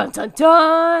 Dun dun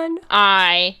dun!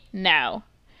 I know.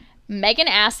 Megan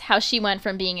asks how she went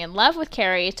from being in love with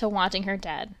Carrie to wanting her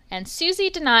dead. And Susie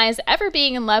denies ever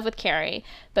being in love with Carrie,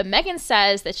 but Megan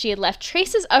says that she had left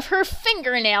traces of her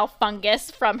fingernail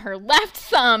fungus from her left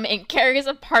thumb in Carrie's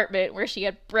apartment where she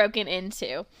had broken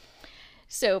into.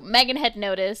 So Megan had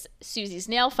noticed Susie's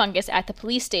nail fungus at the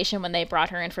police station when they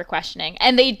brought her in for questioning.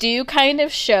 And they do kind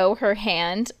of show her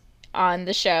hand on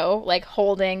the show, like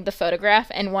holding the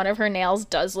photograph, and one of her nails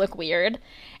does look weird.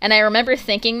 And I remember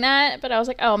thinking that, but I was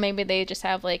like, oh, maybe they just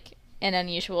have like an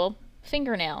unusual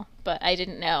fingernail. But I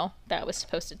didn't know that was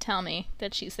supposed to tell me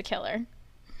that she's the killer.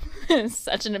 It's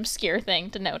such an obscure thing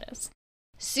to notice.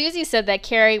 Susie said that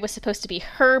Carrie was supposed to be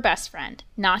her best friend,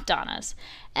 not Donna's,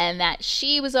 and that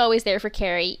she was always there for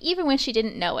Carrie, even when she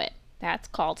didn't know it. That's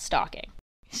called stalking.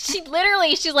 She's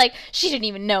like, she didn't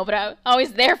even know, but I was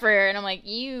always there for her. And I'm like,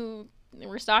 you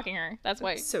were stalking her. That's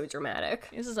why. So dramatic.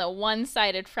 This is a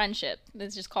one-sided friendship.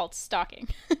 It's just called stalking.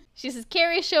 She says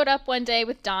Carrie showed up one day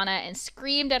with Donna and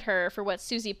screamed at her for what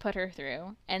Susie put her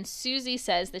through. And Susie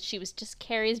says that she was just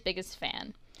Carrie's biggest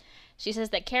fan. She says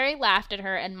that Carrie laughed at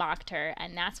her and mocked her,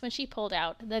 and that's when she pulled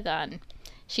out the gun.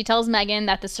 She tells Megan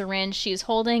that the syringe she's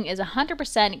holding is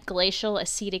 100% glacial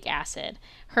acetic acid.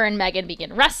 Her and Megan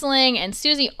begin wrestling, and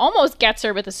Susie almost gets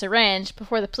her with the syringe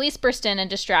before the police burst in and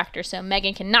distract her so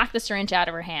Megan can knock the syringe out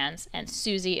of her hands, and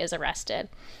Susie is arrested.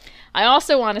 I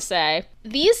also want to say,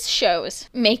 these shows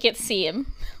make it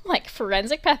seem like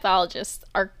forensic pathologists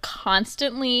are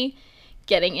constantly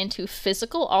getting into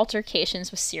physical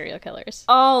altercations with serial killers.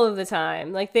 All of the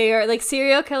time. Like, they are, like,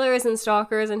 serial killers and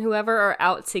stalkers and whoever are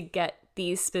out to get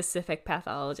these specific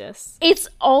pathologists. It's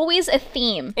always a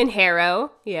theme. In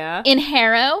Harrow, yeah. In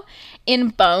Harrow, in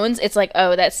Bones, it's like,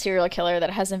 oh, that serial killer that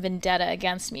has a vendetta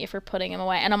against me for putting him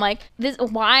away. And I'm like,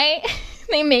 why?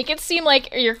 They make it seem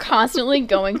like you're constantly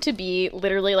going to be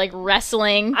literally like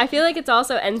wrestling. I feel like it's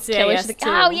also NCIS too.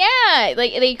 Oh yeah,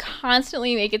 like they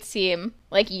constantly make it seem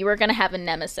like you are gonna have a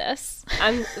nemesis.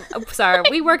 I'm sorry,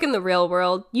 we work in the real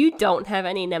world. You don't have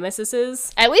any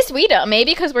nemesises. At least we don't.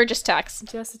 Maybe because we're just techs.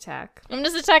 Just a tech. I'm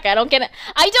just a tech. I don't get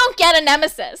a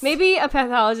nemesis. Maybe a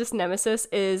pathologist nemesis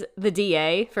is the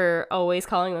DA for always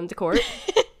calling them to court.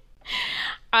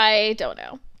 I don't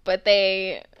know, but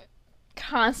they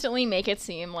constantly make it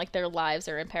seem like their lives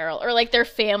are in peril, or like their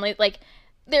family, like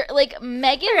they're like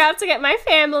Megan. I have to get my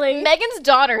family. Megan's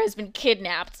daughter has been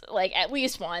kidnapped like at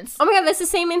least once. Oh my god, that's the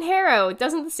same in Harrow.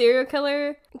 Doesn't the serial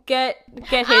killer get his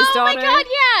daughter? Oh my god,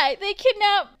 yeah, they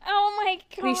kidnap. Oh my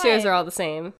god. These shows are all the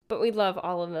same, but we love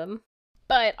all of them.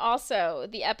 But also,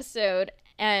 the episode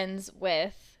ends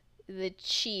with the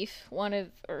chief,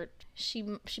 she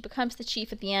becomes the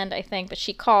chief at the end, I think, but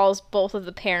she calls both of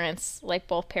the parents, like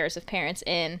both pairs of parents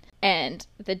in, and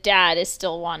the dad is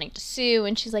still wanting to sue,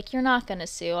 and she's like, you're not gonna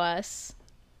sue us.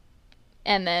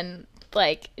 And then,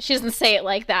 like, she doesn't say it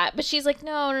like that, but she's like,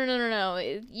 no,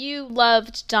 you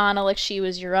loved Donna like she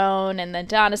was your own. And then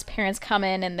Donna's parents come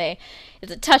in, and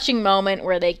it's a touching moment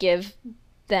where they give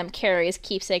them Carrie's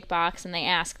keepsake box, and they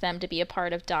ask them to be a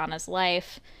part of Donna's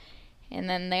life. And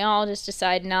then they all just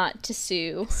decide not to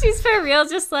sue. She's for real,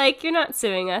 just like, you're not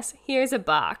suing us. Here's a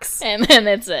box. And then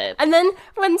that's it. And then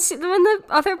when the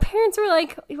other parents were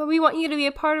like, well, we want you to be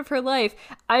a part of her life,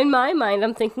 in my mind,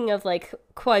 I'm thinking of like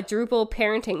quadruple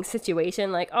parenting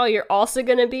situation. Like, oh, you're also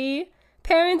going to be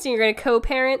parents and you're going to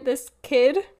co-parent this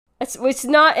kid?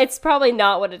 It's probably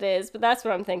not what it is, but that's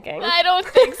what I'm thinking. I don't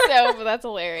think so, but that's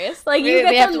hilarious. Like, you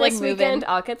get them this weekend,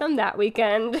 I'll get them that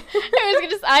weekend.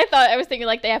 I was thinking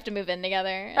like they have to move in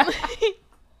together.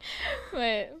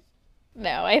 But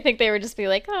no, I think they would just be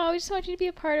like, oh, we just want you to be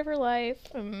a part of her life.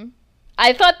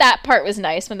 I thought that part was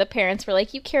nice when the parents were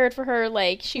like, you cared for her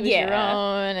like she was your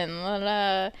own,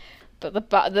 and blah, blah.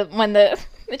 But when the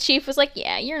chief was like,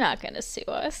 yeah, you're not gonna sue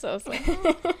us. I was like,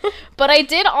 oh. But I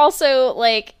did also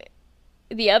like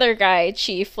the other guy,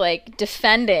 chief, like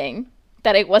defending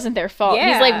that it wasn't their fault.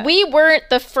 Yeah. He's like, we weren't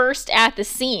the first at the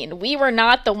scene. We were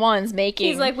not the ones making.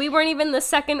 He's like, we weren't even the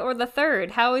second or the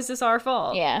third. How is this our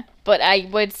fault? Yeah, but I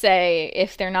would say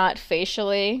if they're not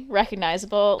facially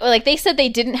recognizable, like they said they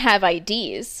didn't have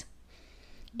IDs,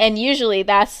 and usually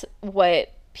that's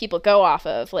what people go off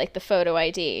of, like the photo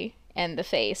ID and the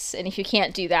face. And if you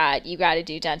can't do that, you got to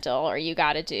do dental, or you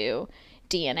got to do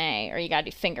DNA, or you got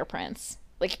to do fingerprints.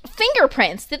 Like,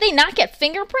 fingerprints! Did they not get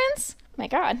fingerprints? Oh my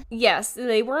god. Yes,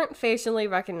 they weren't facially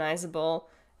recognizable.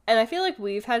 And I feel like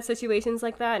we've had situations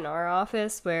like that in our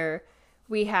office where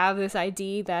we have this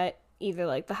ID that either,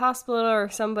 like, the hospital or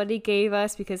somebody gave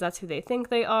us because that's who they think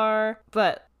they are.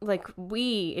 But, like,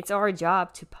 it's our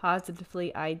job to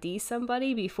positively ID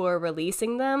somebody before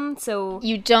releasing them. So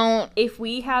you don't... If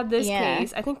we had this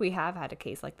case, I think we have had a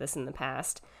case like this in the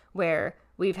past, where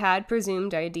we've had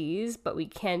presumed IDs, but we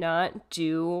cannot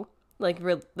do, like,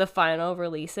 the final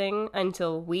releasing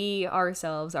until we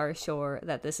ourselves are sure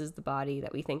that this is the body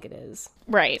that we think it is.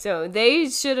 Right. So they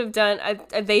should have done,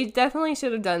 they definitely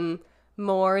should have done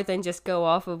more than just go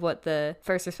off of what the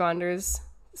first responders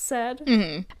said.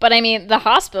 Mm-hmm. But I mean, the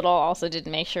hospital also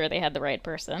didn't make sure they had the right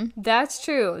person. That's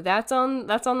true. That's on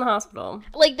the hospital.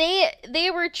 Like, they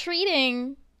were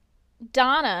treating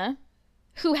Donna,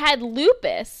 who had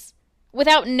lupus,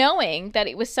 without knowing that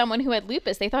it was someone who had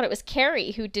lupus. They thought it was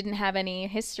Carrie, who didn't have any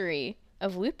history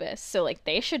of lupus. So, like,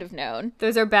 they should have known.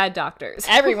 Those are bad doctors.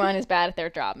 Everyone is bad at their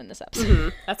job in this episode. Mm-hmm.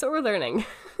 That's what we're learning.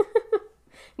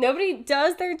 Nobody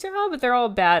does their job, but they're all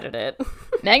bad at it.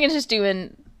 Megan's just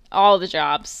doing all the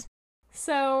jobs.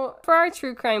 So, for our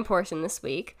true crime portion this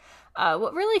week,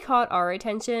 what really caught our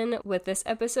attention with this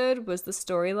episode was the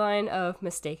storyline of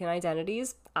mistaken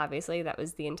identities. Obviously, that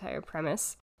was the entire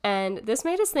premise. And this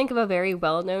made us think of a very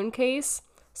well-known case.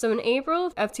 So in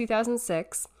April of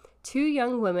 2006, two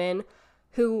young women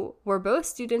who were both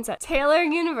students at Taylor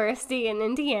University in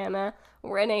Indiana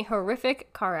were in a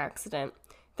horrific car accident.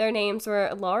 Their names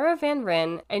were Laura Van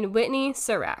Ryn and Whitney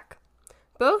Surak.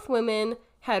 Both women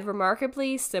had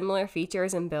remarkably similar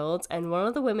features and builds, and one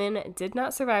of the women did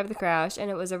not survive the crash, and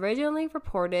it was originally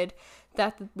reported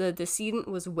that the decedent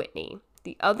was Whitney.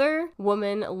 The other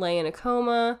woman lay in a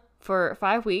coma for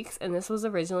 5 weeks, and this was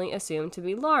originally assumed to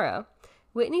be Laura.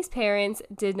 Whitney's parents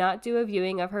did not do a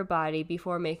viewing of her body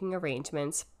before making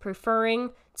arrangements,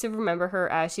 preferring to remember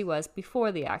her as she was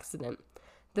before the accident.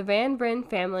 The Van Ryn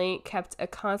family kept a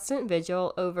constant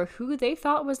vigil over who they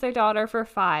thought was their daughter for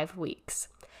 5 weeks.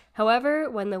 However,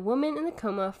 when the woman in the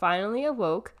coma finally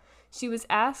awoke, she was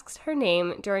asked her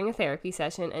name during a therapy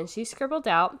session, and she scribbled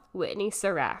out Whitney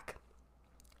Surak.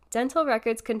 Dental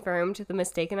records confirmed the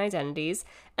mistaken identities,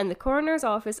 and the coroner's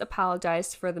office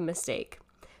apologized for the mistake.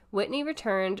 Whitney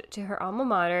returned to her alma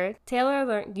mater,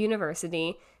 Taylor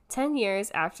University, 10 years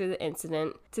after the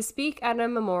incident to speak at a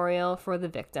memorial for the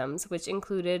victims, which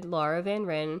included Laura Van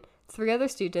Ryn, 3 other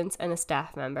students, and a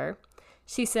staff member.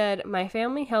 She said, "My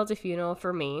family held a funeral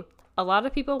for me. A lot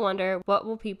of people wonder, what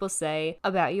will people say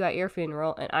about you at your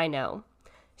funeral, and I know."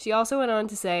 She also went on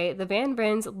to say, "The Van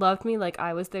Ryns loved me like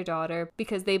I was their daughter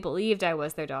because they believed I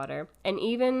was their daughter. And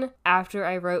even after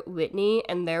I wrote Whitney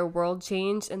and their world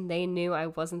changed and they knew I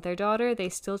wasn't their daughter, they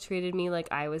still treated me like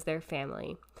I was their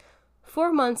family."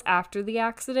 4 months after the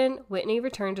accident, Whitney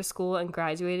returned to school and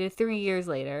graduated 3 years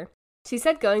later. She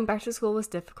said going back to school was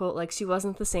difficult, like she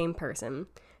wasn't the same person.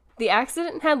 The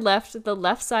accident had left the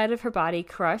left side of her body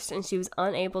crushed, and she was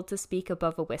unable to speak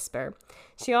above a whisper.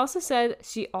 She also said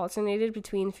she alternated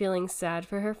between feeling sad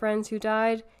for her friends who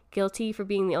died, guilty for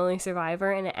being the only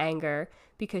survivor, and anger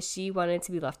because she wanted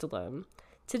to be left alone.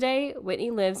 Today,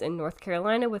 Whitney lives in North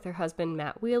Carolina with her husband,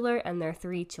 Matt Wheeler, and their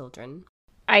 3 children.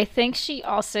 I think she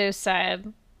also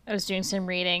said, I was doing some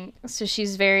reading, so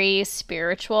she's very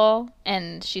spiritual,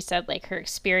 and she said, like, her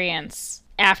experience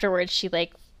afterwards, she,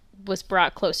 like, was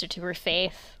brought closer to her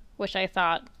faith which I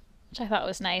thought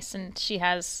was nice. And she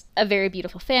has a very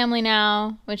beautiful family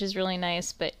now, which is really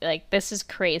nice. But like, this is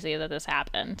crazy that this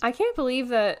happened. I can't believe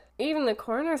that even the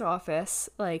coroner's office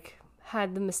like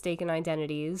had the mistaken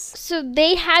identities. So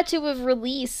they had to have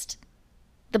released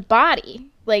the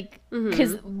body, like,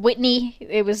 because Whitney,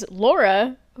 it was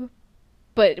Laura,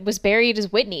 but it was buried as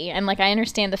Whitney. And like, I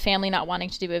understand the family not wanting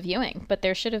to do a viewing, but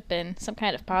there should have been some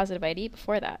kind of positive ID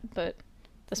before that. But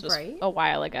this was a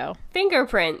while ago.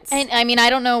 Fingerprints. And I mean, I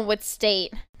don't know what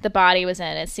state the body was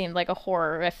in. It seemed like a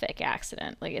horrific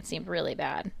accident. Like, it seemed really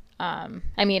bad.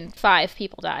 I mean, 5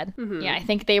 people died. Yeah, I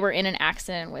think they were in an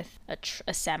accident with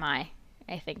a semi,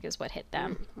 I think is what hit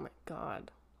them. Oh my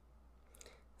God.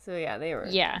 So yeah, they were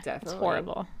definitely it's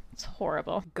horrible. It's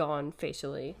horrible. Gone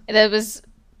facially. That was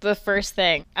the first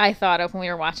thing I thought of when we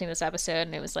were watching this episode,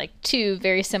 and it was like 2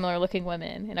 very similar looking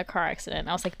women in a car accident.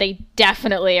 I was like, they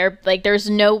definitely are, like, there's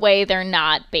no way they're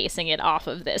not basing it off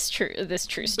of this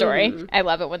true story. I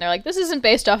love it when they're like, this isn't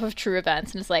based off of true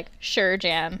events, and it's like, sure,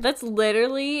 Jan. That's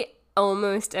literally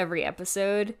almost every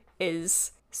episode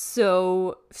is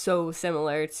so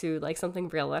similar to like something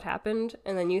real that happened,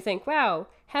 and then you think, wow,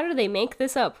 how did they make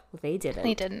this up? Well, they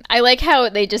didn't. I like how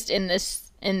they just in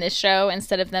this show,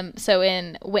 instead of them, so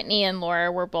in Whitney and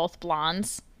Laura were both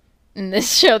blondes. In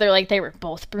this show, they're like, they were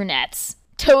both brunettes.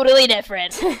 Totally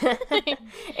different.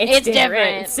 It's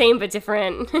different. Same but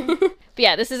different. But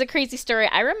yeah, this is a crazy story.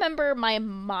 I remember my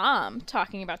mom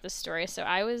talking about this story. So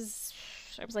I was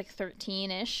like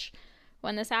 13-ish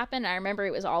when this happened. I remember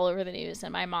it was all over the news,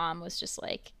 and my mom was just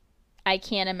like, I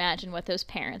can't imagine what those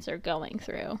parents are going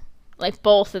through. Like,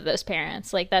 both of those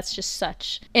parents. Like, that's just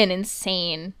such an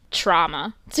insane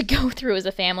trauma to go through as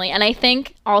a family. And I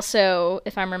think also,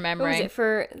 if I'm remembering... What was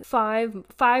it, for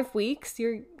 5 weeks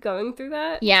you're going through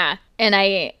that? Yeah. And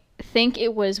I think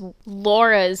it was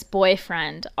Laura's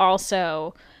boyfriend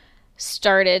also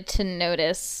started to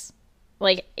notice,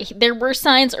 like, there were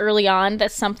signs early on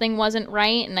that something wasn't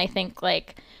right. And I think,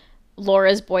 like,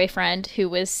 Laura's boyfriend, who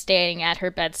was staying at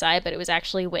her bedside, but it was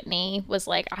actually Whitney, was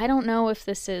like, I don't know if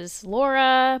this is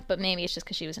Laura, but maybe it's just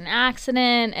because she was in an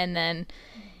accident. And then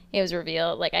it was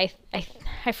revealed, like,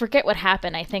 I forget what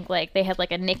happened. I think, like, they had,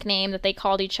 like, a nickname that they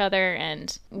called each other,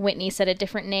 and Whitney said a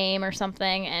different name or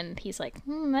something, and he's like,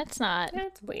 that's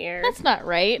weird. That's not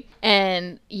right.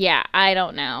 And yeah, I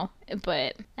don't know,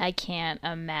 but I can't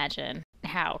imagine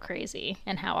how crazy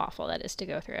and how awful that is to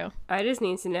go through. I just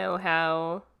need to know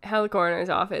how the coroner's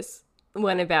office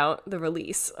went about the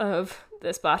release of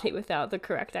this body without the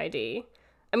correct ID.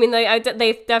 I mean,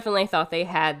 they definitely thought they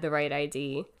had the right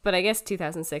ID, but I guess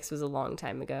 2006 was a long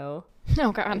time ago.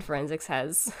 Oh, God. And forensics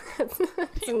has...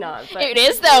 it's not, but... It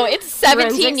is, though. It's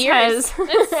 17 years.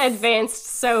 Has advanced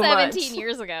so 17 much. 17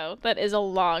 years ago. That is a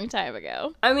long time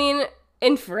ago. I mean,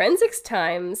 in forensics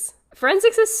times,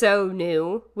 forensics is so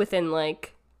new within,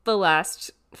 like, the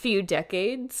last few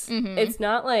decades. It's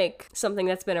not, like, something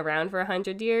that's been around for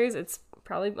 100 years. It's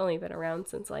probably only been around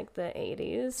since, like, the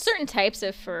 80s. Certain types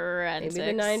of forensics.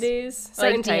 Maybe the 90s.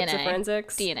 Certain like types DNA. of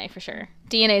forensics. DNA, for sure.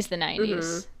 DNA's the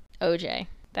 90s. OJ.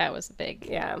 That was big.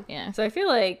 Yeah. So I feel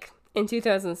like in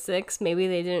 2006, maybe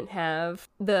they didn't have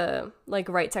the, like,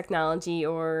 right technology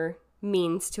or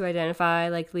means to identify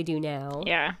like we do now.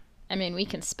 Yeah. I mean, we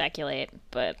can speculate,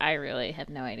 but I really have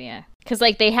no idea. Because,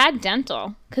 like, they had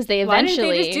dental. Because they eventually...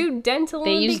 Why didn't they just do dental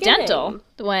They used dental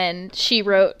when she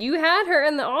wrote... You had her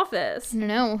in the office.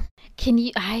 No. Can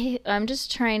you... I'm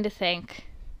just trying to think.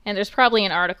 And there's probably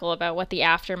an article about what the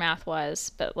aftermath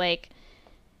was. But, like,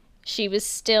 she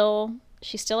still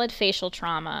had facial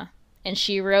trauma. And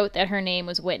she wrote that her name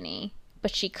was Whitney.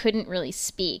 But she couldn't really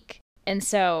speak. And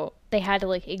so they had to,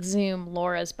 like, exhume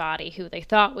Laura's body, who they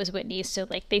thought was Whitney. So,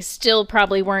 like, they still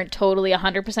probably weren't totally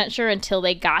 100% sure until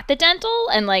they got the dental.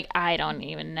 And, like, I don't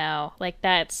even know. Like,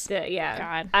 that's... Yeah.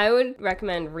 God. I would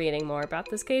recommend reading more about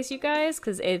this case, you guys,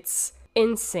 because it's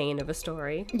insane of a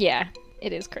story. Yeah,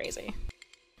 it is crazy.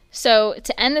 So,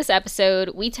 to end this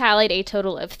episode, we tallied a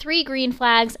total of 3 green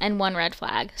flags and 1 red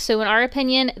flag. So, in our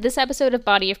opinion, this episode of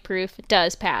Body of Proof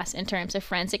does pass in terms of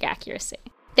forensic accuracy.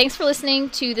 Thanks for listening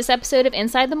to this episode of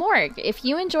Inside the Morgue. If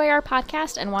you enjoy our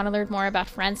podcast and want to learn more about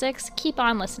forensics, keep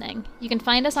on listening. You can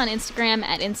find us on Instagram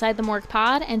at Inside the Morgue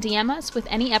Pod and DM us with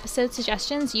any episode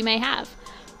suggestions you may have.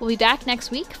 We'll be back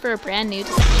next week for a brand new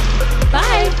discussion.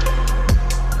 Bye!